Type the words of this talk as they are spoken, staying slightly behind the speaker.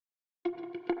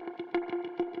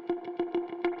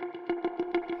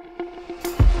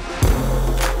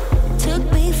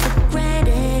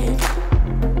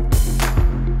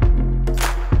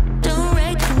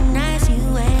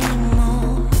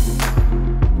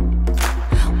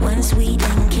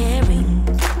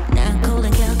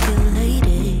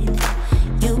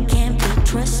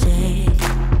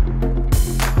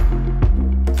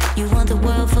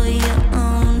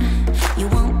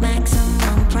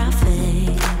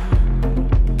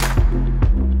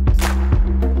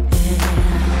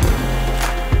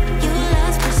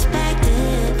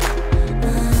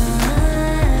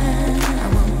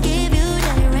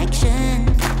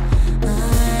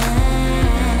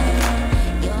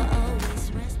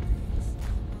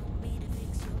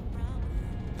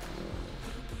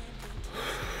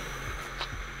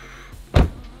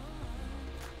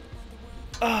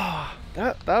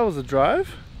that was a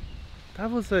drive. That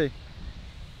was a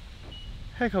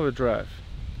heck of a drive.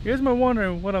 You guys might be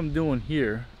wondering what I'm doing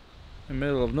here in the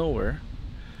middle of nowhere.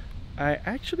 I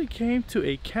actually came to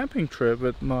a camping trip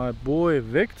with my boy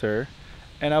Victor,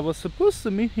 and I was supposed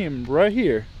to meet him right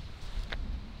here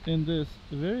in this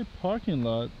very parking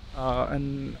lot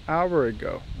an hour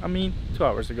ago. I mean 2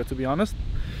 hours ago, to be honest.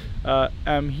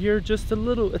 I'm here just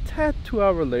a tad 2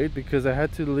 hours late because I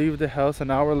had to leave the house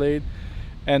an hour late,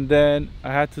 and then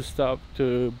I had to stop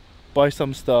to buy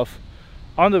some stuff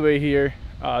on the way here.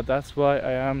 That's why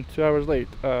I am 2 hours late.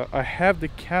 I have the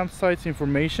campsite's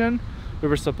information. We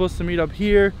were supposed to meet up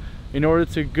here in order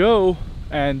to go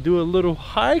and do a little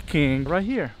hiking right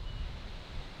here.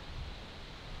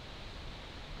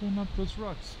 Going up those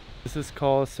rocks. This is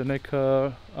called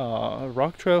Seneca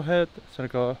Rock Trailhead,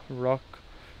 Seneca Rock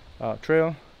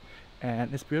Trail,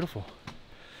 and it's beautiful.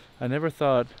 I never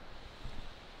thought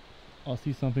I'll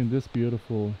see something this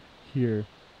beautiful here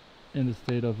in the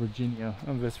state of Virginia,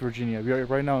 in West Virginia. We are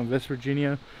right now in West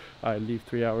Virginia. I leave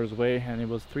 3 hours away, and it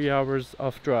was 3 hours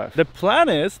of drive. The plan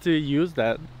is to use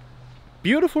that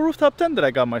beautiful rooftop tent that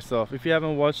I got myself. If you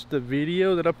haven't watched the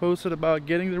video that I posted about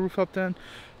getting the rooftop tent,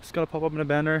 it's gonna pop up in the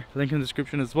banner, link in the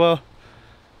description as well.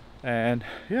 And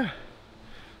yeah,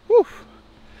 whew,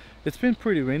 it's been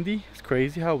pretty windy. It's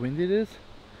crazy how windy it is.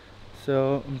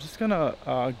 So I'm just gonna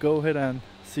go ahead and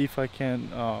see if I can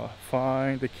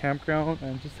find the campground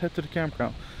and just head to the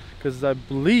campground, because I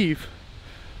believe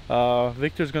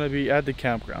Victor's gonna be at the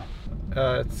campground.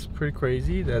 It's pretty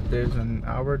crazy that there's an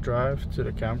hour drive to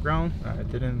the campground. I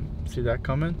didn't see that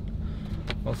coming.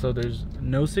 Also, there's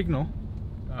no signal.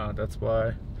 That's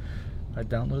why I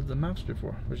downloaded the maps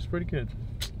before, which is pretty good.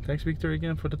 Thanks Victor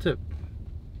again for the tip.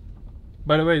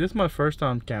 By the way, this is my first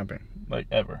time camping, like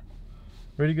ever.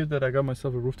 Really good that I got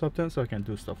myself a rooftop tent so I can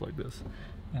do stuff like this.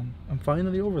 And I'm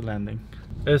finally overlanding.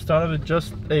 It started with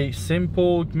just a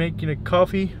simple making a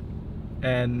coffee,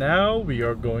 and now we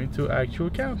are going to actual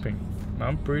camping.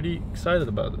 I'm pretty excited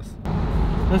about this.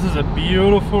 This is a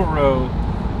beautiful road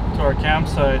to our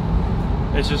campsite.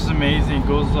 It's just amazing. It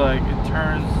goes like, it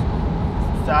turns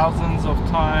thousands of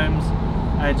times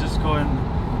and just going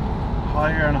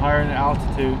higher and higher in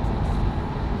altitude.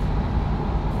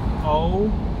 Oh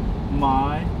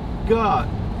my god,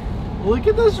 look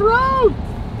at this road.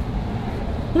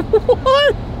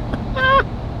 What?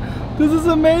 This is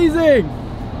amazing.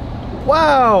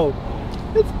 Wow,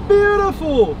 it's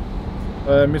beautiful.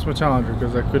 I missed my Challenger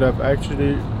because I could have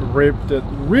actually ripped it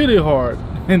really hard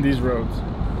in these roads.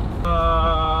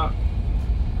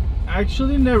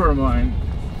 Actually, never mind.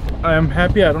 I am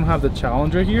happy I don't have the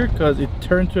Challenger here because it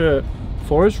turned to a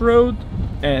forest road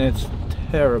and it's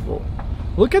terrible.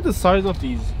 Look at the size of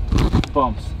these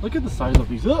bumps. Look at the size of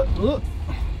these. Look.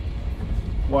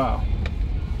 Wow.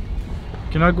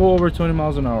 Cannot go over 20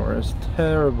 miles an hour. It's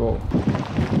terrible.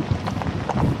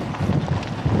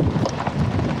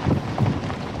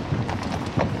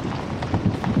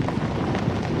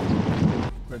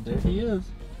 But there he is.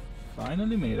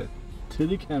 Finally made it to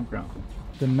the campground.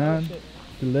 The man,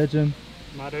 the legend,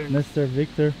 Mr.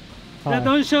 Victor. Hi. Yeah,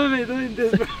 don't show me doing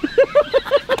this, bro.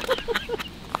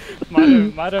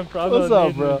 Modern problem. What's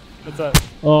up, bro? What's up?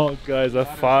 Oh guys, I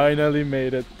finally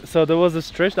made it. So there was a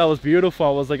stretch that was beautiful.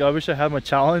 I was like, I wish I had my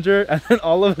Challenger, and then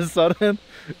all of a sudden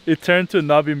it turned to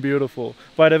not being beautiful.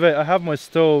 By the way, I have my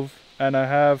stove and I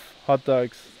have hot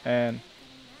dogs and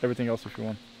everything else if you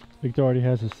want. Victor already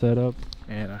has it set up,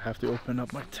 and I have to open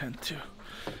up my tent too.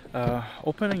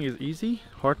 Opening is easy,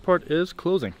 hard part is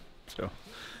closing. So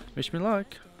wish me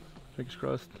luck. Fingers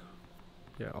crossed.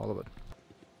 Yeah, all of it.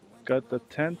 Got the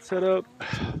tent set up.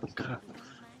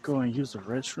 Go and use the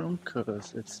restroom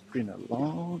because it's been a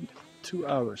long 2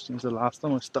 hours since the last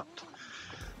time I stopped.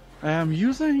 I am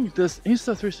using this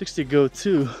Insta360 Go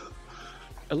 2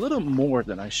 a little more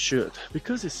than I should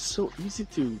because it's so easy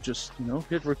to just, you know,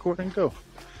 hit record and go.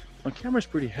 My camera's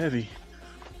pretty heavy,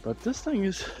 but this thing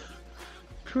is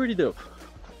pretty dope.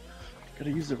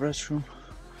 Gotta use the restroom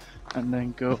and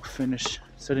then go finish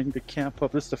setting the camp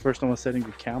up. This is the first time I'm setting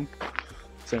up the camp.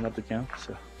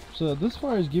 So this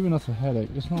fire is giving us a headache.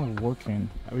 It's not working.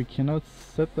 We cannot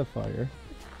set the fire,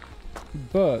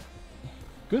 but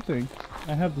good thing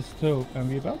I have the stove and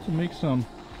we're about to make some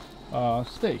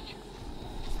steak.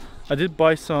 I did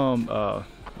buy some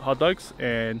hot dogs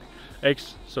and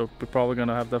eggs, so we're probably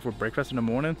gonna have that for breakfast in the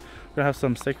morning. We're gonna have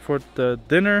some steak for the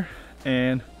dinner,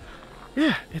 and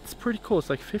yeah, it's pretty cool. It's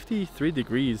like 53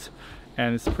 degrees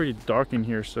and it's pretty dark in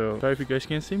here, so sorry if you guys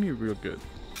can't see me real good.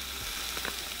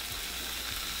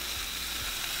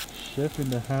 Chef in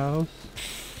the house,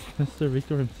 Mr.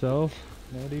 Victor himself.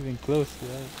 Not even close to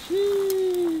that.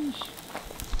 Sheesh.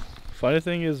 Funny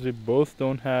thing is we both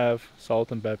don't have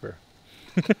salt and pepper.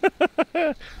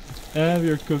 And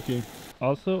we're cooking.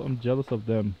 Also, I'm jealous of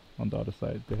them on the other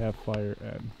side. They have fire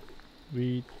and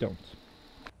we don't.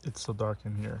 It's so dark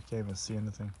in here, I can't even see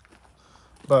anything.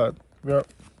 But we're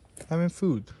having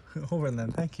food.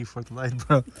 Overland, thank you for the light,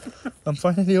 bro. I'm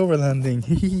finally overlanding.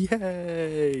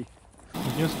 Yay!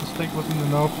 I guess the steak wasn't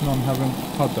enough, now I'm having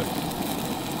hot dogs.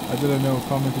 I didn't know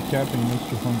coming to camping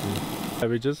makes you hungry.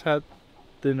 We just had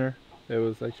dinner. It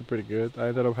was actually pretty good. I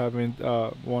ended up having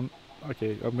one.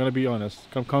 Okay, I'm gonna be honest.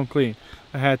 Come clean.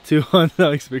 I had 2 hot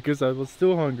dogs because I was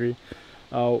still hungry.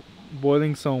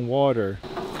 Boiling some water.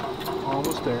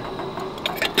 Almost there.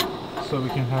 So we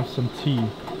can have some tea.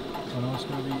 I know it's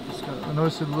gonna be. I know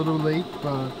it's a little late,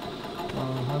 but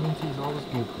having tea is always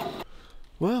good.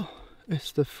 Well,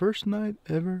 it's the first night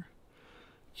ever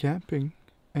camping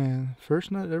and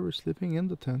first night ever sleeping in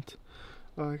the tent.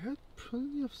 I got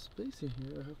plenty of space in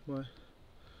here. I have my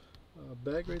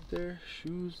bag right there,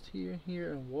 shoes here,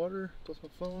 and water, plus my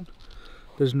phone.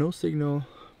 There's no signal,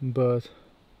 but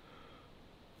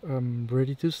I'm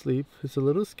ready to sleep. It's a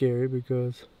little scary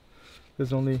because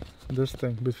there's only this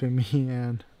thing between me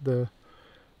and the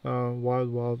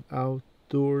wild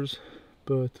outdoors,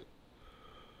 but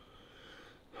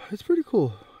it's pretty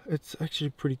cool. It's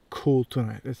actually pretty cool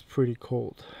tonight. It's pretty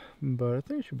cold, but I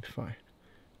think it should be fine.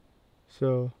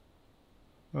 So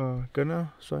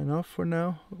gonna sign off for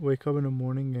now. Wake up in the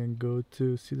morning and go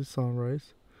to see the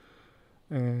sunrise,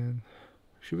 and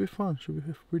should be fun. Should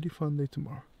be a pretty fun day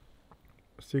tomorrow.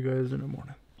 See you guys in the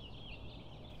morning.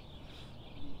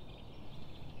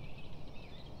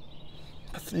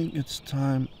 I think it's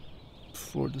time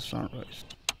for the sunrise.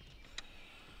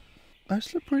 I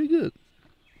slept pretty good.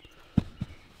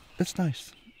 It's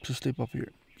nice to sleep up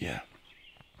here. Yeah.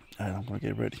 And I'm gonna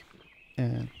get ready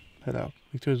and head out.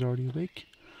 Victor's already awake.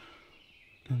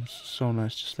 And it's so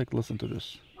nice. Just like listen to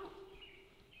this.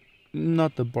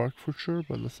 Not the bark for sure,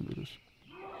 but listen to this.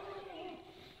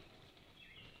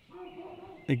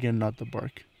 Again, not the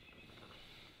bark.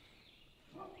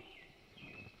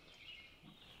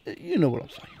 You know what I'm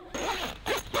saying.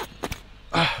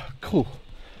 Ah, cool.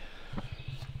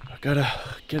 I gotta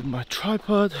get my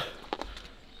tripod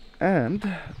and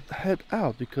head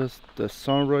out because the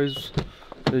sunrise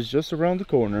is just around the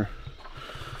corner.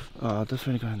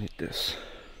 Definitely gonna need this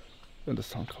when the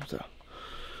sun comes out.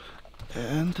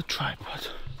 And the tripod.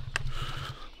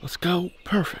 Let's go.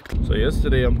 Perfect. So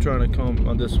yesterday I'm trying to come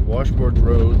on this washboard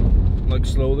road like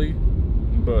slowly,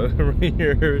 but right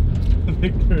here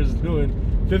Victor is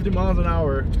doing 50 miles an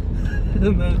hour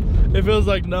and then it feels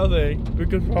like nothing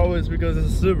because probably it's because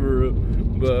it's a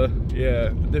Subaru. But yeah,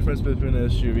 the difference between an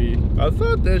SUV. I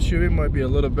thought the SUV might be a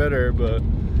little better, but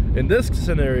in this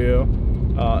scenario,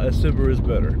 a Subaru is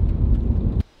better.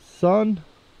 Sun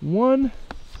 1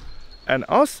 and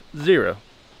us 0.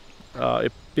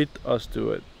 It beat us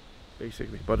to it,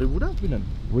 basically. But it would have been a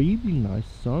really nice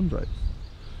sunrise.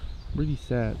 Really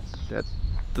sad that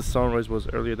the sunrise was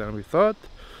earlier than we thought.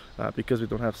 Because we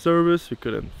don't have service, we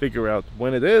couldn't figure out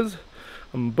when it is.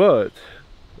 But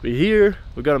we're here,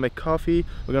 we're gonna make coffee,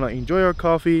 we're gonna enjoy our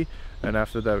coffee, and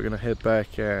after that we're gonna head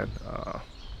back and I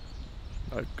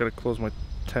gotta close my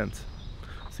tent.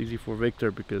 It's easy for Victor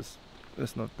because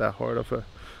it's not that hard of a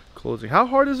closing. How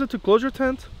hard is it to close your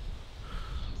tent?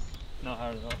 Not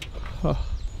hard at all.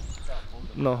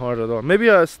 Not hard at all.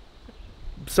 Maybe I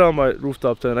sell my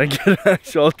rooftop tent and get an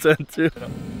actual tent too.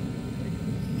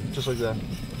 Just like that.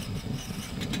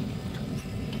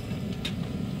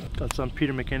 Got some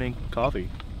Peter McKinnon coffee.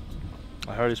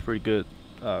 I heard it's pretty good.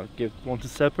 Give one to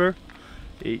Sepper.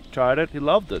 He tried it, he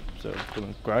loved it. So I'm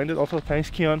gonna grind it. Also thanks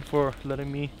Keon for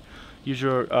letting me use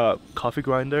your coffee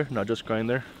grinder, not just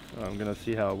grinder. I'm gonna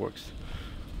see how it works.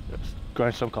 Let's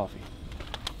grind some coffee.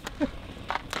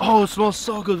 Oh, it smells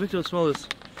so good. Victor, smell this.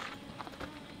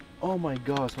 Oh my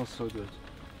god, it smells so good.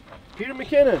 Peter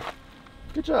McKinnon,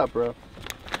 good job, bro.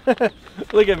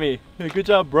 Look at me. Good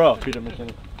job, bro, Peter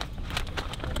McKinnon.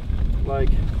 Like,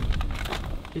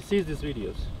 he sees these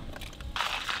videos.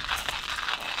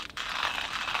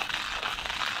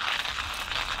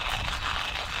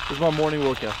 This is my morning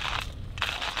workout.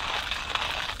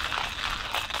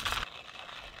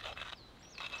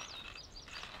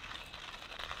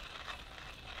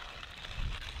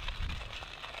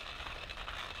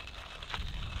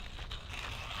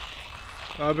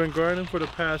 I've been grinding for the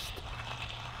past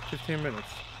 15 minutes.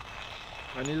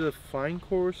 I needed a fine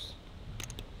course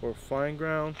or fine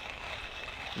ground.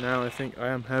 Now I think I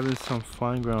am having some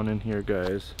fine ground in here,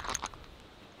 guys.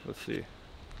 Let's see.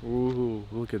 Ooh,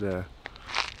 look at that.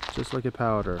 Just like a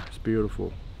powder. It's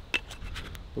beautiful.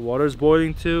 The water is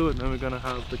boiling too, and then we're gonna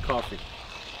have the coffee.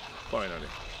 Finally.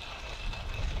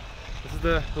 This is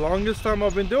the longest time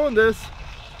I've been doing this.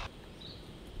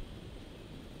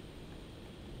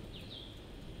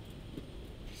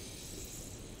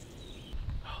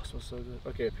 Oh, smells so good.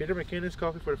 Okay, Peter McKinnon's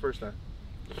coffee for the first time.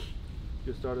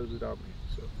 You started without me,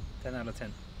 so 10 out of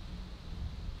 10.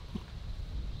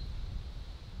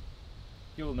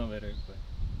 You will know better,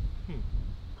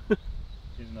 but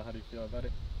you know how do you feel about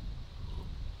it?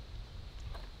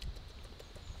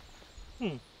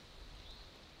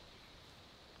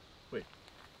 Wait.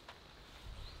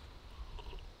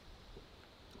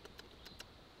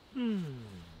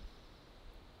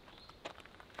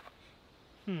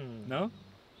 No?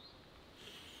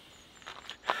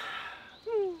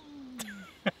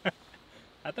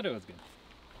 I thought it was good.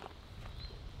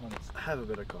 Honest. I have a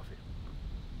better coffee.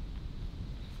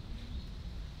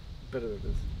 Better than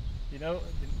this. You know,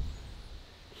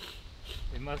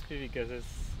 it must be because it's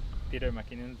Peter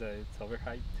McKinnon's that it's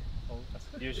overhyped. Oh,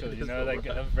 usually, you know, like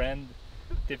a brand,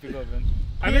 typical brand.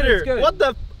 Peter, what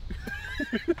the?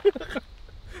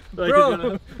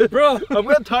 Bro, I'm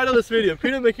gonna title this video.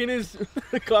 Peter McKinnon's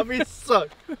coffee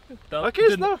sucks. Okay,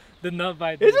 it's not. Do not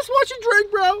buy It's just what you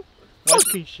drink, bro.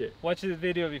 Fucking shit. Watch this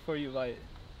video before you buy it.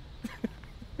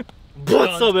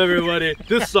 What's up, everybody?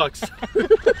 This sucks.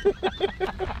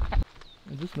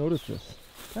 I just noticed this.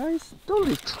 Guys, don't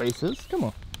leave traces. Come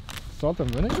on. Salt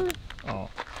and vinegar? Oh.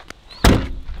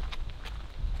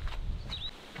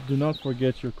 Do not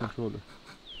forget your controller.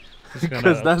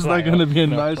 Because that's not going to be a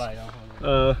nice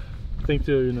thing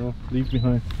to, you know, leave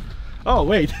behind. Oh,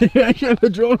 wait. I have a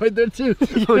drone right there too.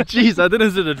 Oh, jeez. I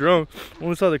didn't see the drone.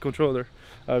 Only saw the controller.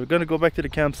 We're going to go back to the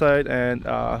campsite and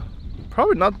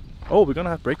probably not. Oh, we're gonna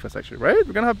have breakfast actually, right?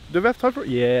 We're gonna have, do we have time for?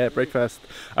 Yeah, breakfast.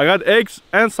 I got eggs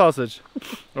and sausage.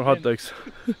 Or hot dogs.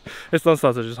 It's not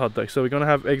sausage, it's hot dogs. So we're gonna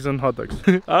have eggs and hot dogs.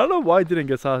 I don't know why I didn't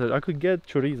get sausage. I could get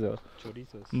chorizo.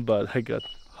 But I got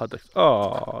hot dogs.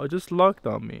 Oh, it just locked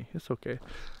on me. It's okay.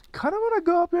 Kinda wanna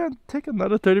go up here and take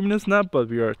another 30 minutes nap, but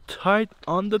we are tight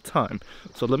on the time.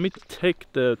 So let me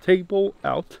take the table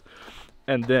out,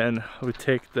 and then we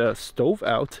take the stove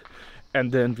out,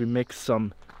 and then we make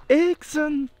some eggs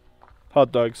and hot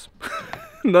dogs.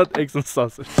 Not eggs and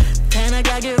sausage. 10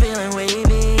 o'clock, you're feeling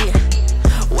wavy.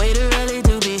 Way too early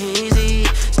to be hazy.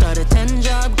 Start a 10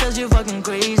 job cause you're fucking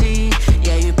crazy.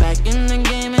 Yeah, you're back in the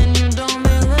game and you don't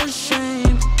feel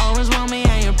ashamed. Always want me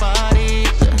at your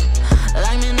parties.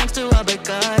 Like me next to a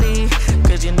Bacardi.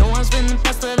 Cause you know I'm spinning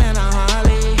faster than a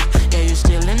Harley. Yeah, you're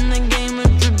still in the game but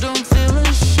you don't feel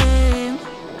ashamed.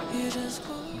 You just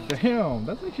go. Damn,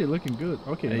 that's actually looking good.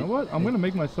 Okay, you know what? I'm gonna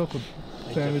make myself a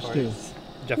sandwich too.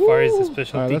 Jafar is a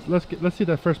specialty. Alright, let's see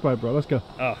that first bite, bro. Let's go.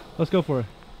 Oh. Let's go for it.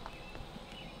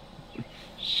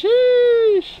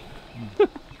 Sheesh.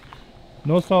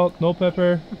 No salt, no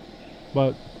pepper,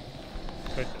 but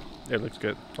it looks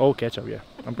good. Oh, ketchup, yeah.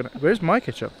 Where's my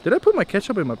ketchup? Did I put my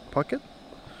ketchup in my pocket?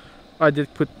 I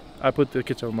put the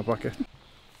ketchup in my pocket.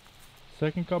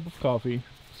 Second cup of coffee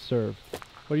served.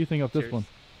 What do you think of this one?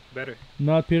 Better.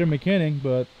 Not Peter McKinnon,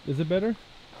 but is it better?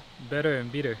 Better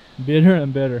and bitter. Bitter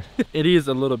and better. It is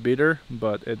a little bitter,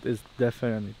 but it is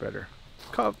definitely better.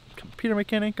 Peter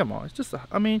McKinnon, come on. It's just,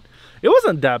 I mean, it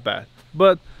wasn't that bad,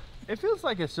 but it feels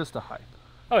like it's just a hype.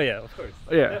 Oh yeah, of course.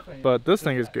 Yeah, Definitely. but this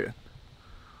thing is good.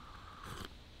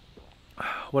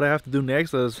 What I have to do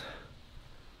next is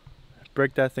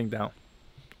break that thing down.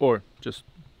 Or just,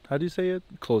 how do you say it?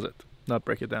 Close it. Not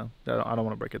break it down. I don't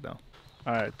want to break it down.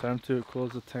 Alright, time to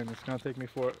close the tent. It's going to take me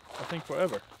I think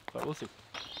forever, but we'll see.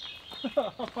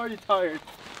 I'm already tired.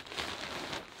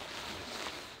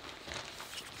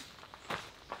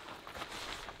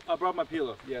 I brought my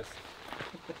pillow, yes.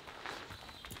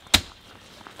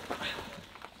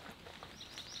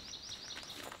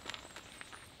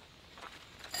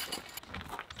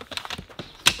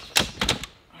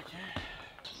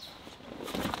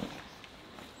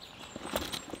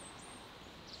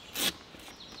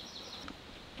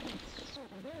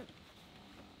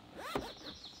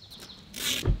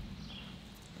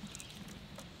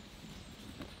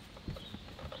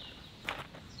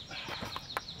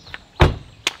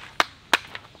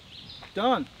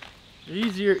 Done.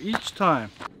 Easier each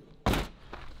time.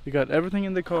 We got everything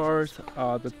in the cars.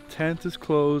 The tent is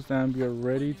closed and we are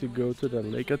ready to go to the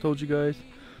lake I told you guys.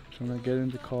 So I'm gonna get in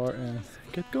the car and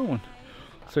get going.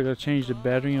 So I gotta change the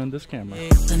battery on this camera.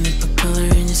 Let me put color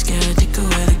in your skin, take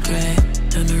away the gray.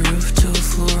 Turn the roof to a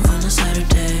floor on a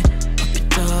Saturday. Up your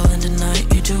tall in the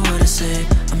night, you do what I say.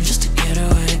 I'm just a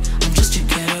getaway, I'm just your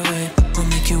getaway. I'll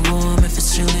make you warm if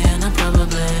it's chilly and I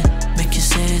probably make you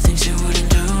say things you wouldn't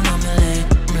do normally.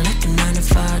 I'm like a 9 to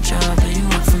 5 job that you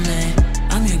want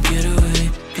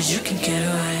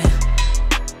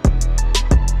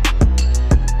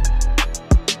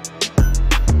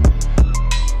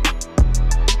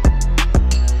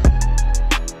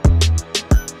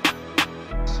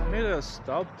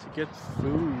stopped to get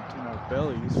food in our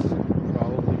bellies.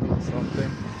 Probably get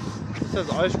something. It says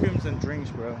ice creams and drinks,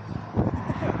 bro.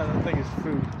 I don't think it's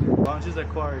food. Lunch is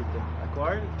acquired.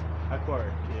 Acquired?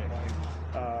 Acquired,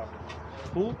 yeah.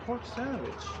 Pulled pork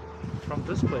sandwich from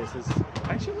this place is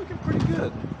actually looking pretty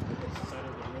good.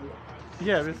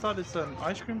 Yeah, we thought it's an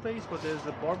ice cream place, but there's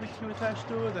a barbecue attached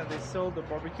to it, and they sell the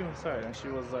barbecue inside. And she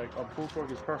was like, "Oh, pulled pork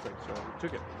is perfect," so we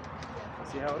took it.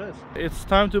 Let's see how it is. It's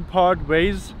time to part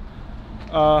ways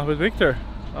with Victor.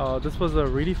 This was a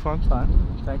really fun time.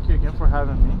 Thank you again for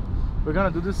having me. We're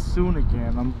gonna do this soon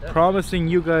again. I'm promising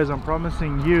you guys, I'm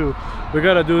promising you, we're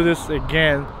gonna do this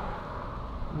again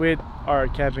with our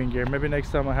camping gear. Maybe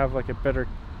next time I have like a better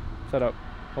setup,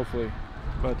 hopefully.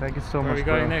 But thank you so much. Where are we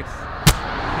going next?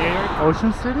 New York?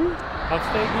 Ocean City?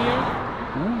 Upstate New York?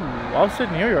 Ooh,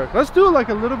 upstate New York. Let's do like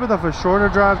a little bit of a shorter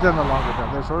drive than a longer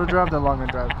drive. The shorter drive than longer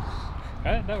drive.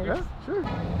 Alright, that works. Yeah, sure.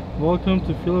 Welcome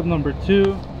to fill-up number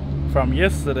 2 from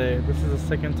yesterday. This is the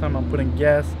second time I'm putting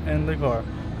gas in the car.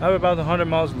 I have about 100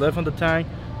 miles left on the tank,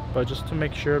 but just to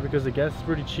make sure, because the gas is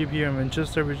pretty cheap here in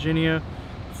Manchester, Virginia,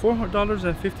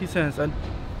 $4.50. I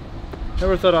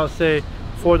never thought I'd say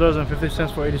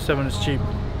 $4.50 for 87 is cheap.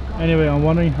 Anyway, I'm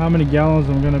wondering how many gallons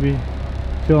I'm gonna be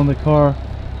filling the car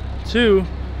to,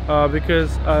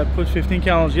 because I put 15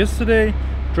 gallons yesterday,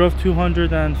 drove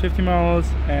 250 miles,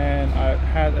 and I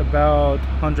had about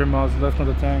 100 miles left on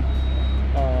the tank.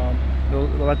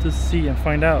 We'll have to see and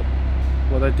find out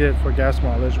what I did for gas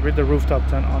mileage with the rooftop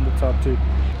tent on the top too.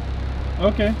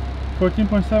 Okay,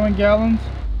 14.7 gallons.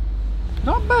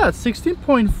 Not bad.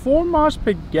 16.4 miles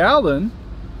per gallon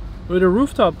with a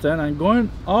rooftop tent and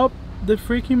going up the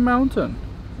freaking mountain.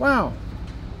 Wow,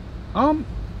 I'm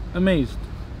amazed.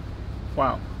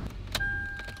 Wow.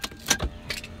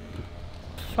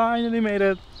 Finally made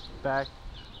it back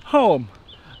home.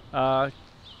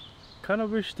 Kind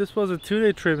of wish this was a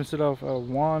 2-day trip instead of a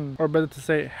one, or better to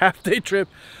say half-day trip,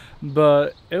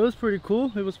 but it was pretty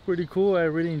cool. It was pretty cool. I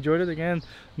really enjoyed it. Again,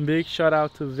 big shout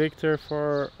out to Victor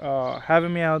for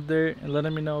having me out there and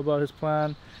letting me know about his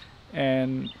plan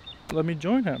and let me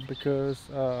join him, because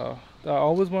I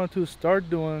always wanted to start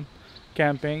doing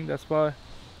camping. That's why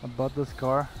I bought this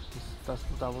car.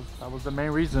 That was the main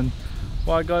reason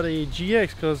why I got a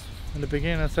GX, because in the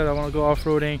beginning I said I want to go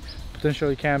off-roading,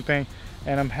 potentially camping,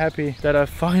 and I'm happy that I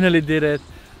finally did it.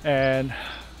 And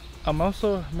I'm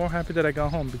also more happy that I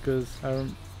got home, because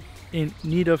I'm in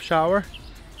need of shower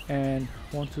and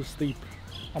want to sleep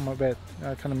on my bed.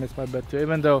 I kind of miss my bed too,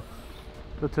 even though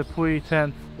the Tepui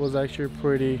tent was actually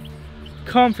pretty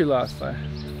comfy last time.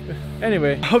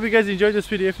 Anyway, I hope you guys enjoyed this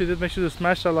video. If you did, make sure to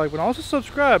smash that like button. Also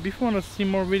subscribe if you want to see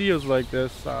more videos like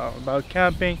this about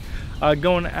camping,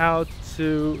 going out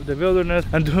to the wilderness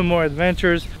and doing more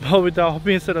adventures. But with that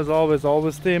being said, as always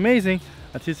stay amazing.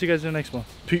 Until see you guys in the next one.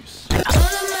 Peace.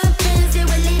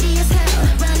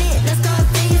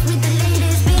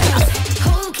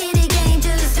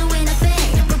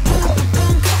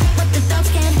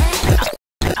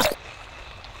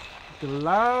 The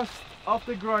last of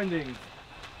the grinding.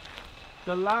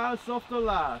 The last of the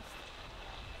last.